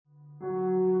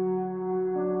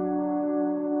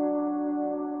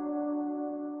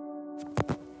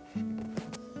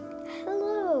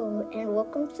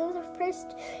welcome to the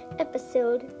first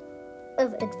episode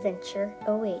of Adventure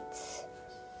Awaits.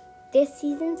 This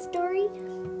season's story,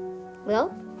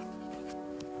 well,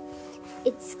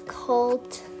 it's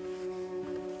called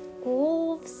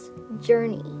Wolf's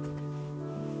Journey.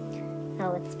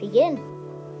 Now let's begin.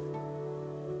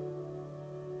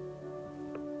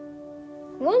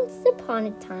 Once upon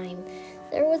a time,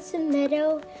 there was a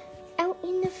meadow out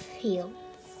in the fields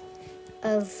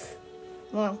of,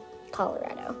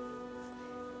 Colorado.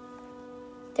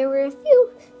 There were a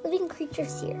few living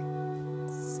creatures here.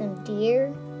 Some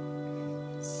deer,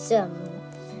 some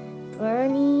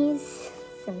bunnies,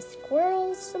 some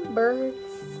squirrels, some birds,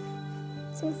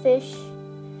 some fish,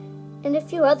 and a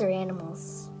few other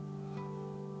animals.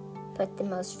 But the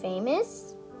most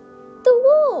famous, the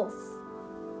wolf.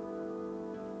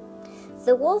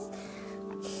 The wolf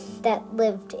that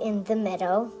lived in the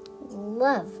meadow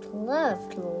loved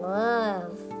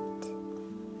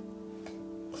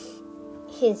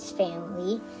his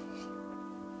family.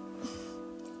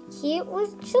 He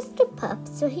was just a pup,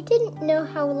 so he didn't know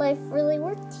how life really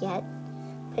worked yet,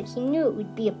 but he knew it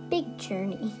would be a big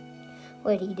journey.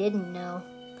 What he didn't know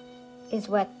is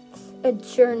what a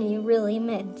journey really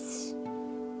meant.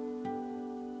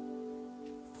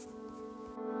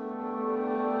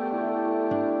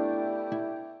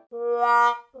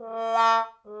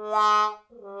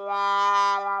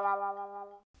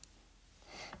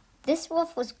 This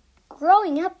wolf was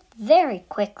growing up very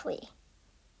quickly.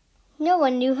 No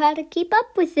one knew how to keep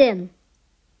up with him.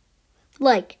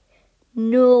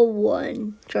 No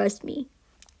one, trust me.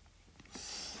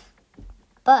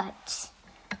 But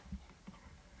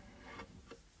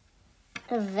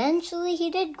eventually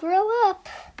he did grow up,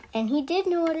 and he did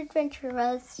know what adventure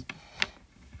was.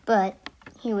 But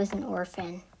he was an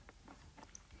orphan.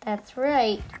 That's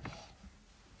right.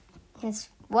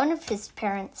 One of his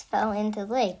parents fell into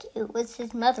the lake. It was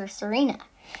his mother, Serena.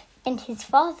 And his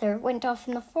father went off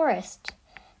in the forest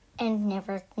and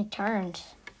never returned.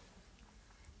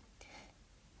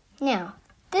 Now,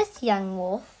 this young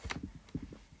wolf,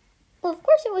 well, of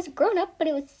course it was grown up, but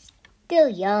it was still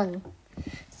young.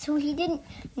 So he didn't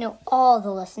know all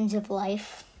the lessons of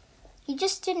life. He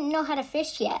just didn't know how to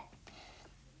fish yet.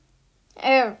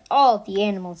 All the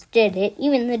animals did it,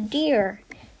 even the deer.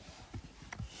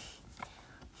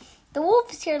 The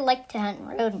wolves here like to hunt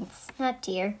rodents, not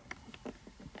deer.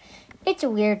 It's a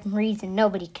weird reason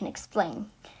nobody can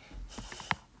explain.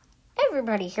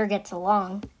 Everybody here gets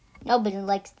along. Nobody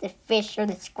likes the fish or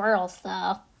the squirrels,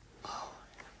 though.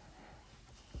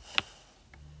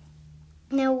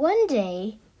 Now, one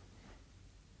day,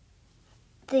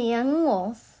 the young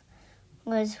wolf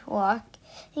was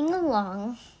walking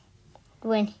along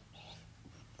when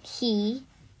he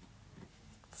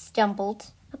stumbled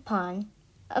upon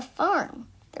a farm.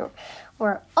 There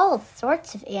were all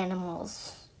sorts of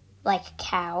animals, like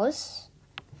cows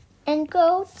and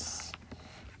goats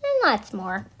and lots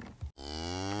more.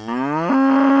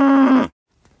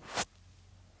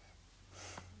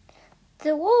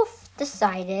 The wolf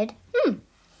decided,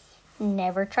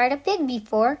 never tried a pig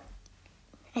before.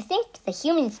 I think the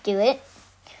humans do it.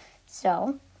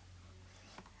 So,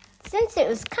 since it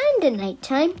was kind of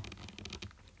nighttime,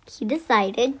 he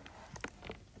decided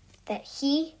that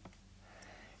he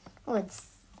would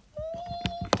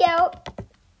sneak out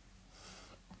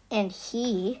and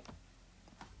he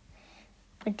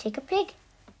would take a pig.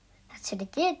 That's what he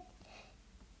did.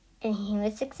 And he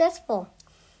was successful.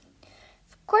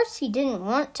 Of course, he didn't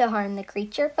want to harm the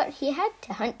creature, but he had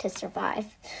to hunt to survive.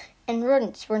 And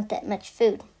rodents weren't that much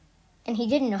food. And he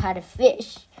didn't know how to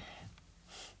fish.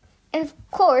 And of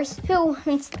course, who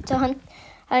wants to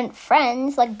hunt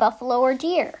friends like buffalo or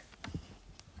deer?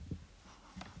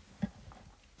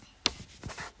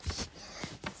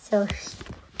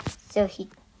 So he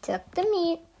took the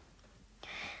meat,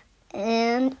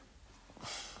 and,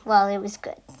 well, it was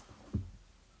good.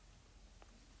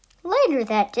 Later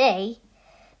that day,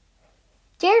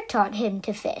 Deer taught him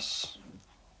to fish.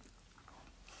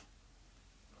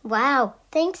 Wow,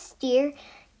 thanks, Deer.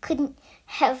 Couldn't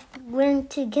have learned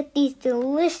to get these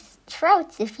delicious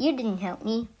trouts if you didn't help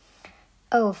me.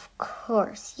 Oh, of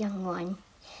course, young one.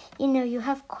 You know you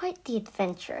have quite the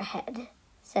adventure ahead,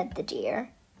 said the deer.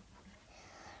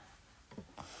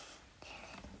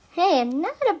 Hey, I'm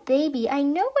not a baby. I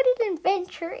know what an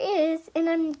adventure is, and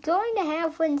I'm going to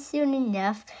have one soon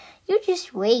enough. You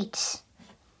just wait.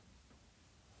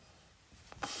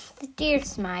 The deer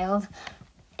smiled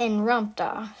and romped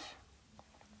off.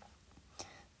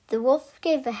 The wolf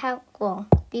gave a howl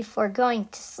before going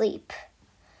to sleep.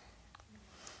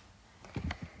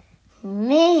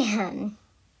 Man,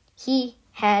 he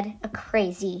had a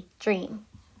crazy dream.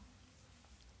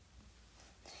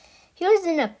 He was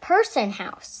in a person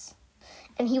house,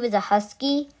 and he was a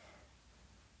husky,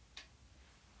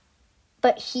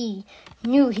 but he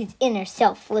knew his inner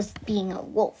self was being a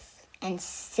wolf, and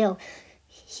so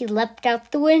he leapt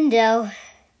out the window.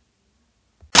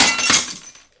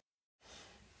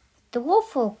 The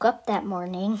wolf woke up that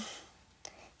morning,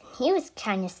 and he was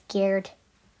kind of scared.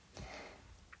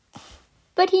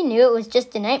 But he knew it was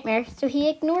just a nightmare, so he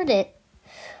ignored it.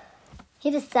 He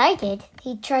decided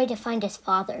he'd try to find his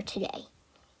father today.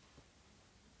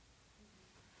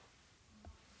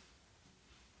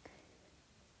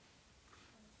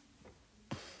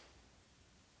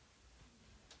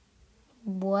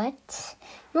 What?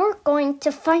 You're going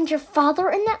to find your father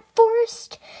in that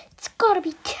forest? It's gotta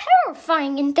be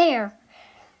terrifying in there,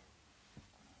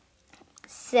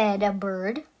 said a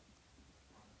bird.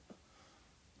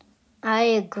 I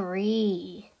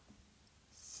agree,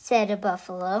 said a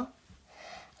buffalo.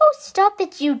 Oh, stop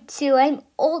it, you two. I'm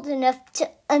old enough to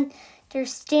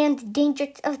understand the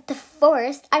dangers of the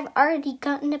forest. I've already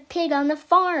gotten a pig on the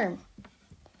farm.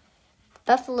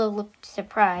 Buffalo looked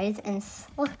surprised and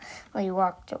slowly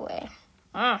walked away.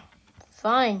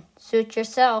 Fine. Suit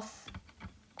yourself.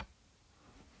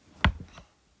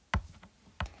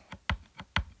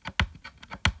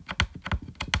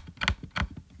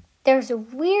 There's a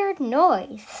weird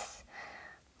noise.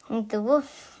 The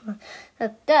wolf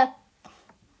looked up.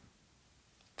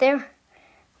 There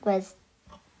was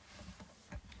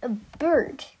a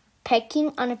bird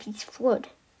pecking on a piece of wood.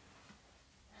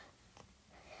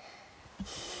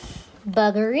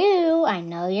 Buggeroo, I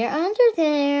know you're under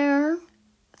there,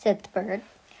 said the bird.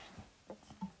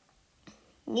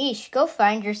 Yeesh, go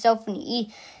find yourself an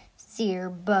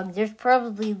easier bug. There's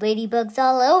probably ladybugs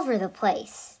all over the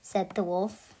place, said the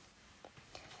wolf.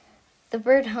 The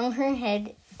bird hung her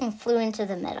head and flew into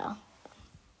the meadow.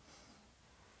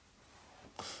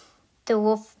 The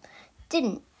wolf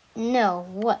didn't know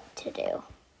what to do.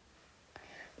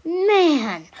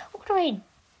 Man, what do I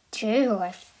do?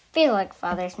 I feel like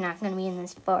Father's not going to be in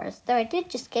this forest, though I did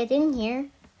just get in here.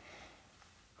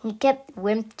 He kept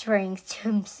whimpering to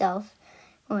himself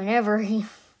whenever he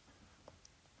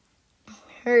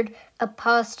heard a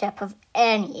paw step of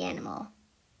any animal.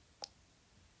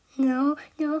 No,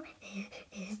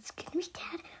 it's gonna be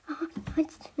Dad. Oh,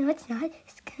 no, it's not.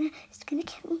 It's gonna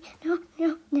get me.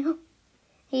 No.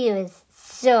 He was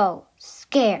so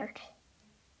scared.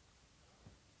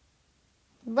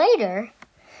 Later,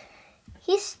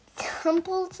 he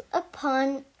stumbled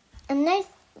upon a nice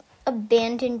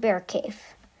abandoned bear cave.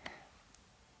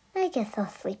 I guess I'll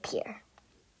sleep here.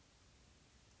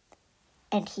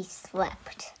 And he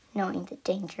slept, knowing the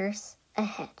dangers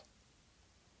ahead.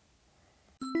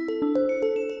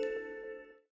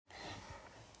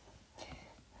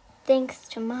 Thanks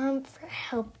to Mom for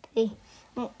helping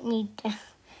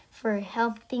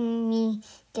me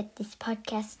get this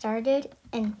podcast started,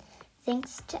 and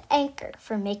thanks to Anchor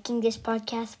for making this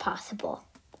podcast possible.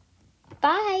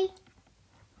 Bye!